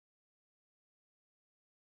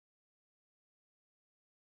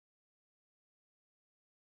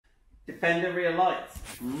Defender rear lights.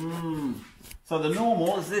 So the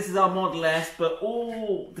normals, this is our Model S, but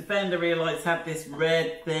all Defender rear lights have this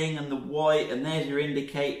red thing and the white, and there's your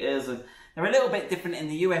indicators. And they're a little bit different in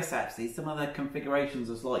the US actually. Some of the configurations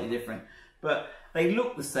are slightly different, but they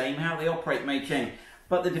look the same. How they operate may change.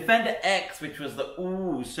 But the Defender X, which was the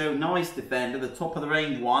so nice Defender, the top of the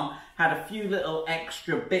range one, had a few little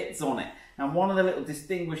extra bits on it. And one of the little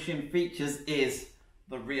distinguishing features is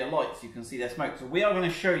the rear lights. You can see their smoke. So we are going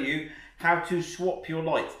to show you how to swap your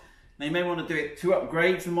lights. Now you may want to do it to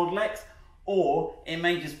upgrade the Model X, or it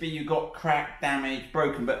may just be you got cracked, damaged,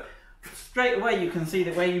 broken. But straight away you can see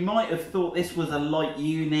that where you might have thought this was a light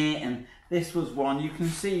unit and this was one, you can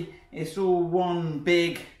see it's all one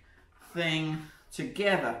big thing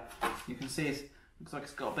together. You can see it looks like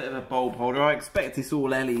it's got a bit of a bulb holder. I expect it's all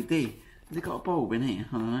LED. Has it got a bulb in here?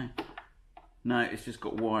 I don't know. No, it's just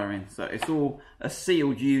got wiring. So it's all a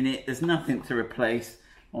sealed unit. There's nothing to replace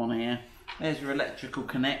on here. There's your electrical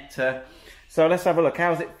connector. So let's have a look.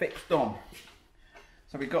 How's it fixed on?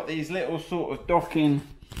 So we've got these little sort of docking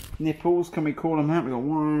nipples. Can we call them that? We've got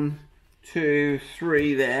 1, 2,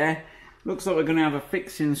 3 there. Looks like we're going to have a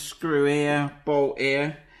fixing screw here, bolt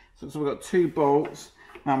here. So we've got 2 bolts,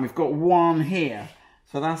 and we've got 1 here.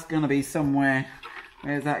 So that's going to be somewhere.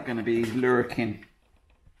 Where's that going to be? He's lurking.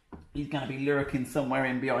 He's going to be lurking somewhere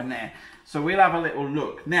in behind there. So we'll have a little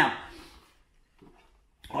look. Now,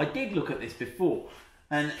 I did look at this before,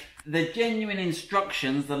 and the genuine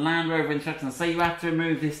instructions, the Land Rover instructions, say you have to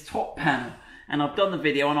remove this top panel. And I've done the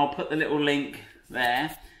video, and I'll put the little link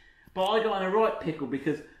there. But I got in a right pickle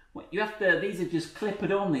because you have to. These are just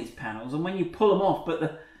clippered on, these panels, and when you pull them off,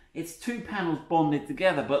 but it's 2 panels bonded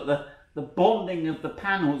together, but the bonding of the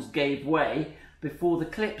panels gave way before the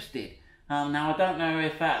clips did. Now I don't know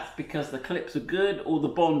if that's because the clips are good or the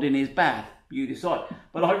bonding is bad. You decide.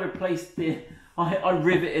 But I replaced I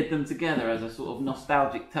riveted them together as a sort of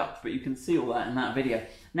nostalgic touch, but you can see all that in that video.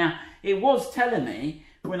 Now, it was telling me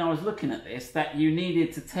when I was looking at this that you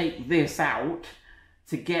needed to take this out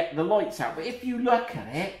to get the lights out. But if you look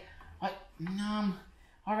at it,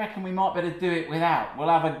 I reckon we might better do it without. We'll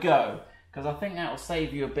have a go, because I think that will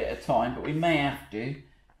save you a bit of time, but we may have to.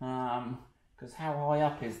 Because how high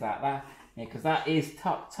up is that? Because that is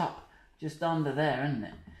tucked up just under there, isn't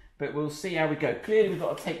it? But we'll see how we go. Clearly we've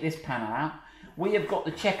got to take this panel out. We have got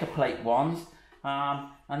the checker plate ones,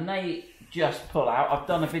 and they just pull out. I've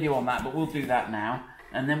done a video on that, but we'll do that now.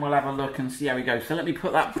 And then we'll have a look and see how we go. So let me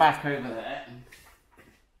put that back over there.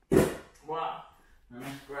 Wow. And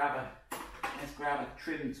let's grab a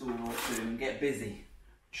trim tool or two and get busy.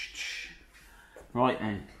 Right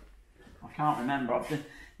then. I can't remember.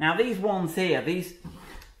 Now these ones here,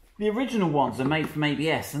 the original ones are made from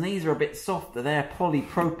ABS, and these are a bit softer. They're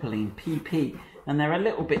polypropylene, PP, and they're a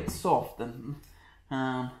little bit soft, and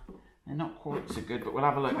they're not quite so good, but we'll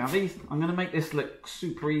have a look. Now these, I'm going to make this look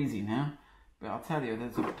super easy now, but I'll tell you,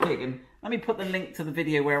 there's a pig, and let me put the link to the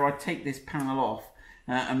video where I take this panel off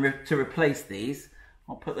to replace these.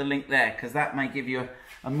 I'll put the link there, because that may give you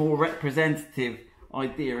a more representative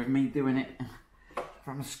idea of me doing it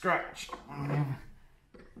from scratch.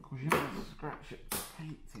 Because you don't have to scratch it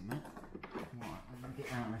painting, mate. Right, I'm going to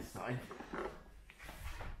get around this side.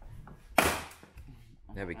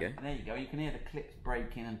 There we go. There you go. You can hear the clips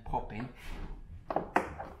breaking and popping.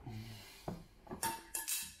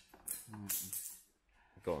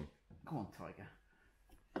 Go on. Go on, Tiger.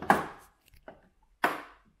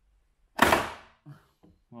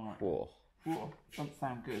 Right. Whoa. Whoa. Doesn't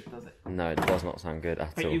sound good, does it? No, it does not sound good at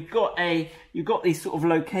all. But you've got these sort of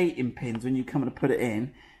locating pins when you come to put it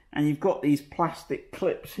in, and you've got these plastic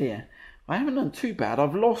clips here. I haven't done too bad.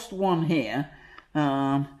 I've lost one here,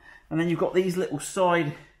 and then you've got these little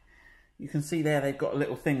side. You can see there they've got a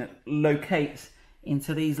little thing that locates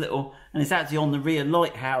into these little, and it's actually on the rear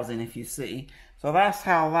light housing if you see. So that's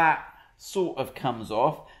how that sort of comes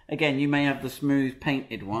off. Again, you may have the smooth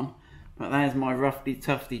painted one, but there's my roughly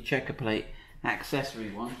tufty checker plate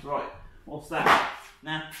accessory ones. Right, what's that?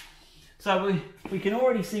 Now, so we can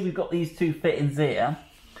already see we've got these 2 fittings here.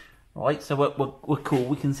 Right, so we're cool.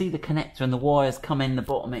 We can see the connector and the wires come in the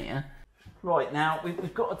bottom here. Right, now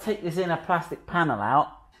we've got to take this inner plastic panel out.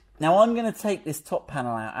 Now I'm going to take this top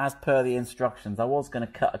panel out as per the instructions. I was going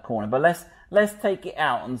to cut a corner, but let's take it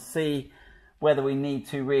out and see whether we need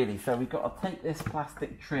to really. So we've got to take this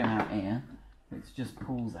plastic trim out here, which just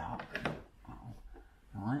pulls out.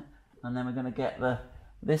 Right, and then we're going to get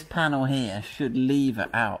this panel here should lever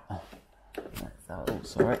out. Oh,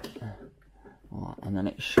 sorry. Right, and then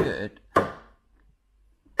it should. Right.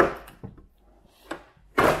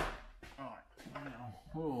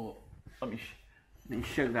 Oh, let let me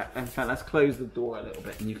show that. In fact, let's close the door a little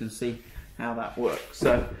bit and you can see how that works.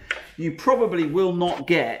 So you probably will not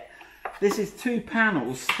get, this is two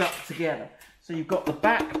panels stuck together. So you've got the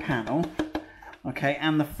back panel, okay,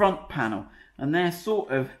 and the front panel, and they're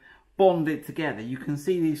sort of bonded together. You can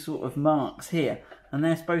see these sort of marks here, and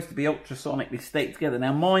they're supposed to be ultrasonically staked together.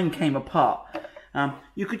 Now mine came apart.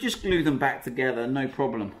 You could just glue them back together, no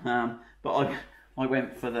problem. But I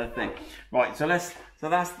went for the thing. Right, so that's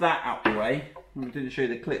that out the way. I didn't show you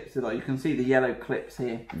the clips, did I? You can see the yellow clips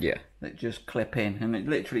here. Yeah. That just clip in, and it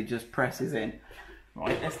literally just presses in.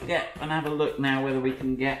 Right, let's get and have a look now whether we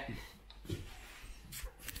can get.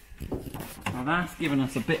 Well, that's given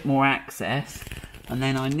us a bit more access, and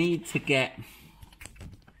then I need to get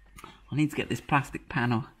this plastic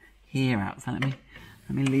panel here out. So let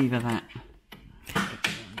me lever that.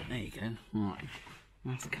 There you go. Right,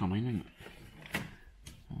 that's coming, isn't it?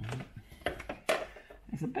 Right.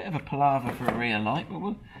 It's a bit of a palaver for a rear light, but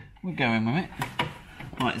we're going with it.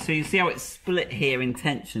 Right, so you see how it's split here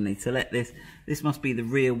intentionally to let this must be the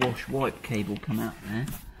rear wash wipe cable come out there.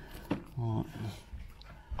 Right.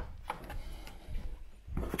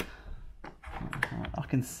 I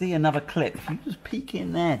can see another clip. If you just peek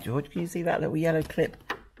in there, George, can you see that little yellow clip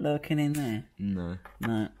lurking in there? No.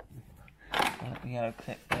 No. A little yellow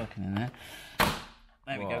clip lurking in there.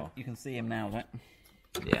 There we go. You can see him now, right?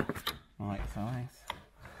 Yeah. Right, so nice.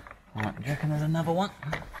 Right, do you reckon there's another one?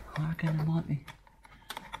 I reckon there might be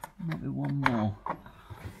one more.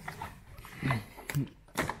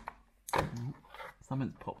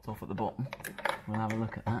 Something's popped off at the bottom. We'll have a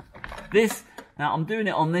look at that. Now I'm doing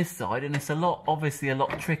it on this side, and it's obviously a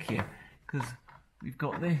lot trickier because we've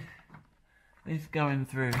got this going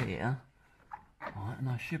through here. Right,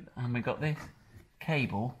 and we've got this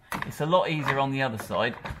cable. It's a lot easier on the other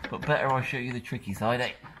side, but better I show you the tricky side,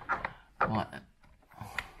 eh? Right.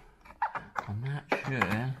 And that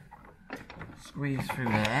should squeeze through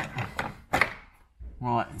there.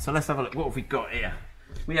 Right, so let's have a look. What have we got here?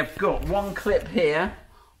 We have got one clip here,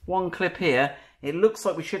 one clip here. It looks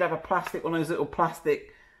like we should have one of those little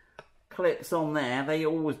plastic clips on there. They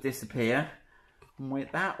always disappear. And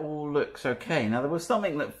that all looks okay. Now there was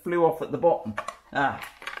something that flew off at the bottom.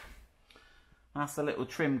 That's a little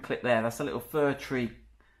trim clip there. That's a little fir tree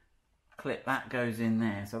clip that goes in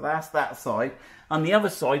there. So that's that side. And the other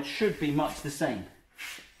side should be much the same.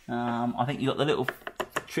 I think you got the little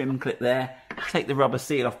trim clip there. Take the rubber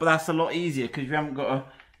seal off, but that's a lot easier because you haven't got to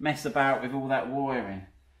mess about with all that wiring.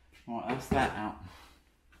 Right, that's that out.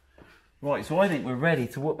 Right, so I think we're ready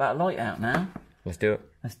to whip that light out now. Let's do it.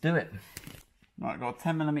 Let's do it. Right, got a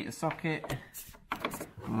 10mm socket.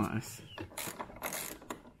 Right,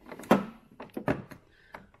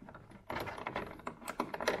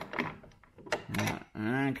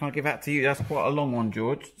 and can I give that to you? That's quite a long one,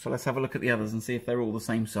 George. So let's have a look at the others and see if they're all the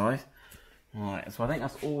same size. Right, so I think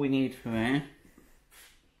that's all we need for there.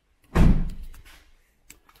 In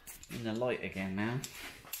the light again now.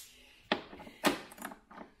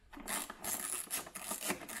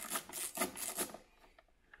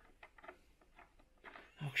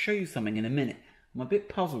 I'll show you something in a minute. I'm a bit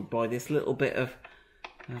puzzled by this little bit of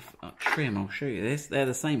trim. I'll show you this. They're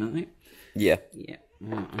the same, aren't they? Yeah. Yeah.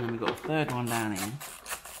 Right, and then we've got a third one down here.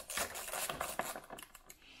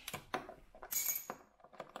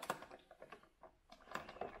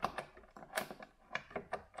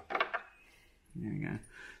 There we go.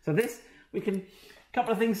 So this,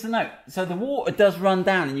 couple of things to note. So the water does run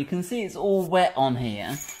down, and you can see it's all wet on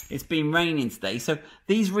here. It's been raining today. So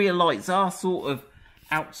these rear lights are sort of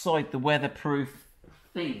outside the weatherproof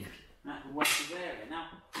thing. That weather area. Now,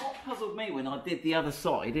 what puzzled me when I did the other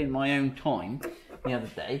side in my own time the other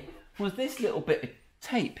day was this little bit of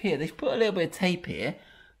tape here. They've put a little bit of tape here.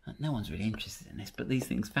 No one's really interested in this, but these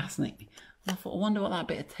things fascinate me. And I thought, I wonder what that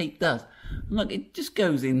bit of tape does. And look, it just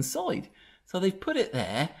goes inside. So they've put it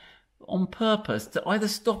there on purpose to either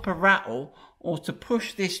stop a rattle or to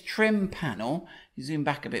push this trim panel, you zoom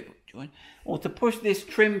back a bit, or to push this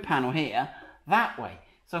trim panel here that way.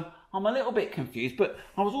 So I'm a little bit confused, but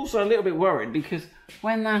I was also a little bit worried because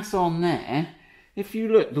when that's on there, if you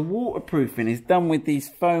look, the waterproofing is done with these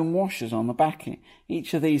foam washers on the back.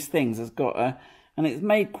 Each of these things has got and it's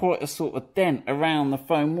made quite a sort of dent around the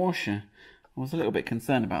foam washer. I was a little bit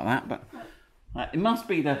concerned about that, but it must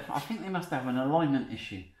be I think they must have an alignment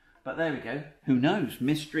issue. But there we go. Who knows?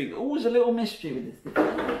 Mystery. Always a little mystery with this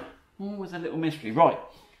thing. Always a little mystery. Right.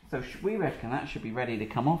 So we reckon that should be ready to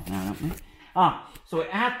come off now, don't we? So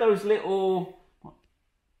it had those little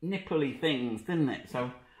nipply things, didn't it?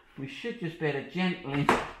 So we should just be able to gently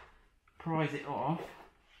prise it off.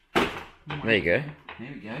 There you go.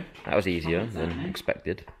 There we go. That was easier than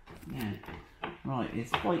expected. Yeah. Right,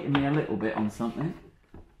 it's fighting me a little bit on something.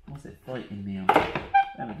 What's it fighting me on?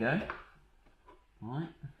 There we go. Right.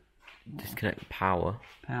 Disconnect power.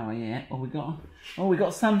 Power, yeah. We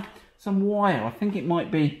got some wire. I think it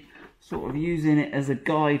might be sort of using it as a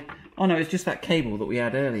guide. Oh no, it's just that cable that we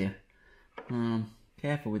had earlier.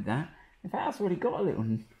 Careful with that. In fact, that's already got a little.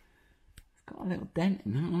 It's got a little dent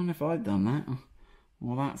in that. I don't know if I've done that.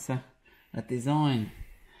 Well, that's a design.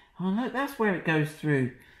 Oh look, that's where it goes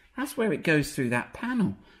through. That's where it goes through that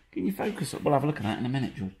panel. Can you focus up? We'll have a look at that in a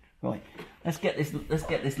minute, George. Right. Let's get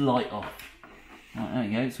this light off. Right, there we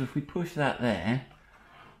go. So if we push that there,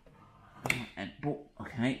 and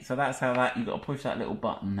okay, so that's how that, you've got to push that little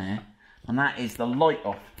button there, and that is the light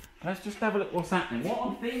off. Let's just have a look what's happening. What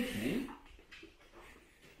I'm thinking,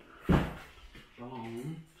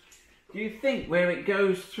 do you think where it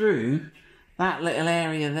goes through that little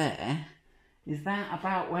area there, is that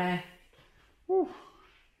about where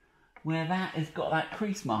that has got that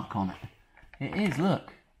crease mark on it? It is,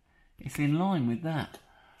 look. It's in line with that.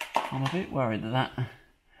 I'm a bit worried that,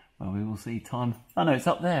 well, we will see time. Oh no, it's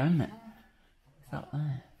up there, isn't it? It's up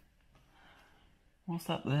there. What's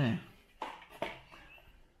up there?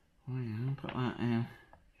 Oh yeah, I'll put that in.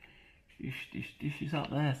 Dish is up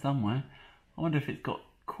there somewhere. I wonder if it's got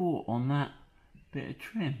caught on that bit of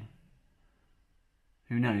trim.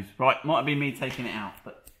 Who knows? Right, might have been me taking it out,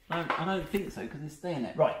 but I don't think so because it's staying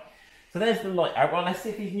there. Right, so there's the light out. Well, let's see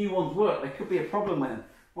if these new ones work. There could be a problem with them.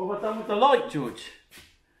 What have I done with the light, George?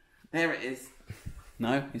 There it is.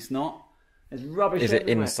 No, it's not. There's rubbish Is it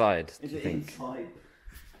everywhere. inside? Is do you it think? inside?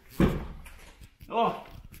 Oh!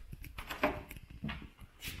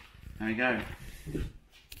 There we go.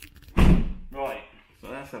 Right, so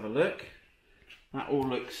let's have a look. It all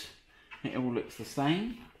looks the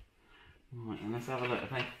same. Right, and let's have a look.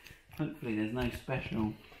 Okay. Hopefully there's no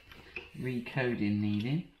special recoding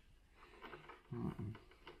needed. Right.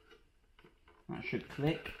 That should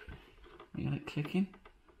click. You got it clicking?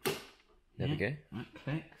 There we go. That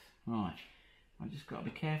clicks. Right. I've just got to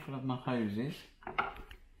be careful of my hoses.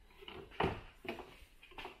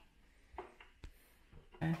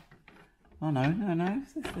 Okay. Oh no,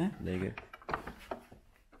 it's this there. There you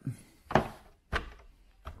go.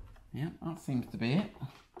 Yeah, that seems to be it.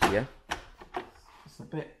 Yeah. It's a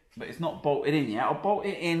bit, but it's not bolted in yet. I'll bolt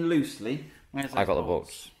it in loosely. Where's I got the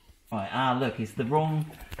bolts? bolts. Right, look, it's the wrong,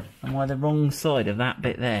 am I the wrong side of that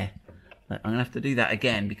bit there? Look, I'm going to have to do that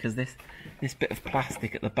again because this bit of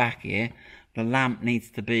plastic at the back here, the lamp needs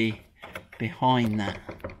to be behind that.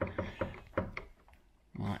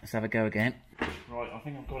 Right, let's have a go again. Right, I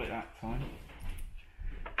think I've got it that time.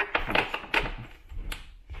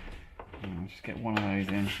 I'll just get one of those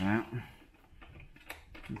in for that.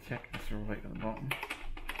 And check this all right at the bottom.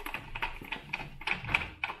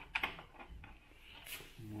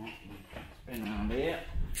 Right, spin around here.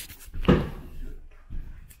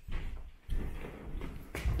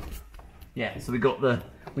 Yeah, so we've got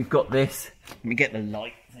this. Let me get the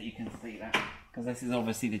light so you can see that, because this is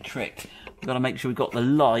obviously the trick. We've got to make sure we've got the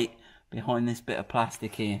light behind this bit of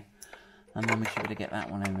plastic here, and then we should be able to get that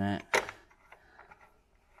one in there.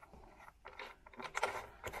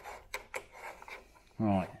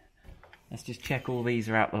 Right, let's just check all these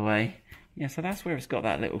are out the way. Yeah, so that's where it's got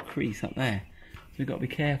that little crease up there. So we've got to be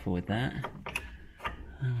careful with that.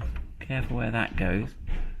 Careful where that goes.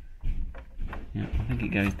 Yeah, I think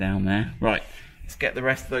it goes down there. Right, let's get the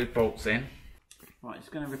rest of those bolts in. Right, just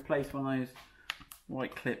going to replace one of those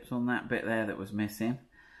white clips on that bit there that was missing.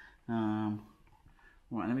 Right,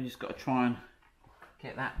 let me just got to try and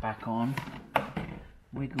get that back on.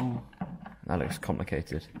 Wiggle. That looks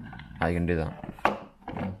complicated. How are you going to do that?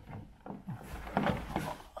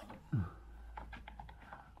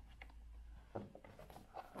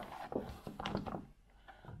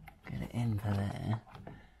 Get it into there.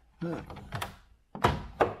 Look.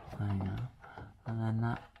 And then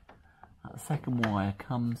that second wire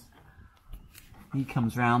comes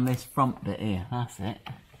round this front bit here. That's it.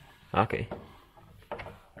 Okay.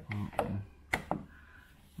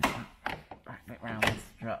 Back it round this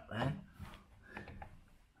strut there.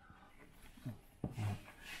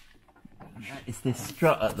 It's this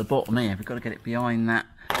strut at the bottom here. We've got to get it behind that,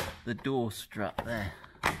 the door strut there.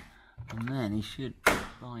 And then he should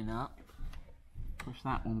line up. Push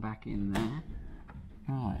that one back in there.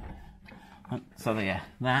 Right. So yeah,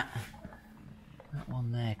 that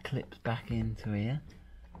one there clips back into here.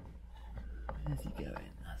 Where's he going?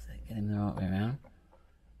 That's it. Get him the right way around.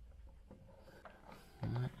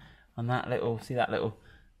 Right. And that little, see that little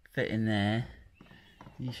fit in there?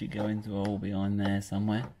 You should go into a hole behind there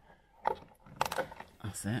somewhere.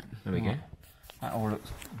 That's it. There we go. That all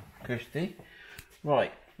looks cushy.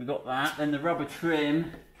 Right, we got that. Then the rubber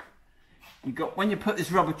trim. You got, when you put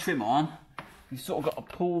this rubber trim on, you sort of got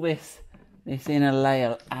to pull this inner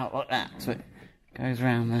layer out like that, so it goes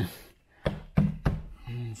around the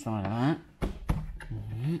inside of that.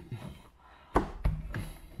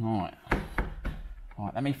 Right,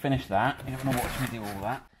 let me finish that. You're going to watch me do all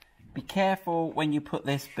that. Be careful when you put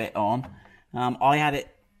this bit on. I had it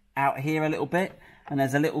out here a little bit, and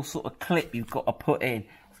there's a little sort of clip you've got to put in.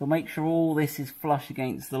 So make sure all this is flush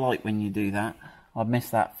against the light when you do that. I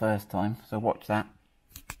missed that first time, so watch that.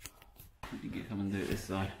 Let me come and do it this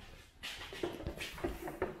side.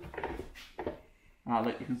 Ah,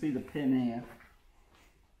 look, you can see the pin here.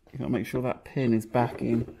 You've got to make sure that pin is back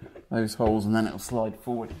in those holes, and then it'll slide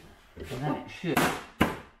forward. And then it should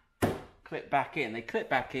clip back in. They clip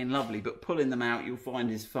back in lovely, but pulling them out you'll find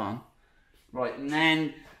is fun. Right, and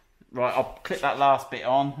then, right, I'll clip that last bit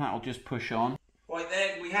on. That'll just push on. Right,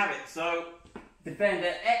 there we have it. So,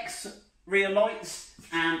 Defender X rear lights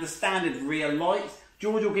and the standard rear lights.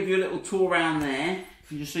 George will give you a little tour around there,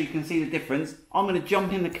 just so you can see the difference. I'm going to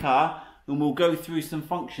jump in the car and we'll go through some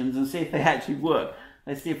functions and see if they actually work.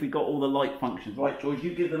 Let's see if we got all the light functions. Right, George,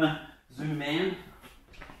 you give them a zoom in.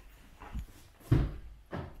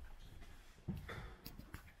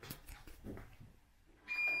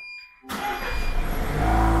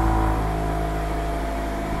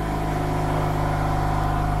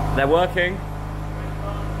 They're working.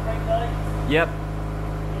 Brake lights. Yep.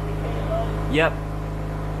 Indicator lights. Yep.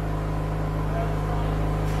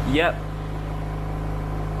 Yep.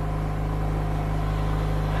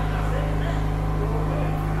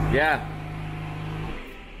 Yeah.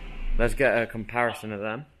 Let's get a comparison of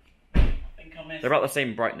them. I think I missed. They're about the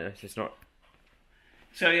same brightness. It's not.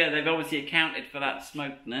 So yeah, they've obviously accounted for that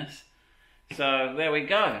smokeness. So there we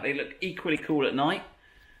go. They look equally cool at night.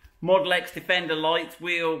 Model X Defender lights.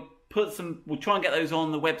 We'll try and get those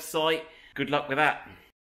on the website. Good luck with that.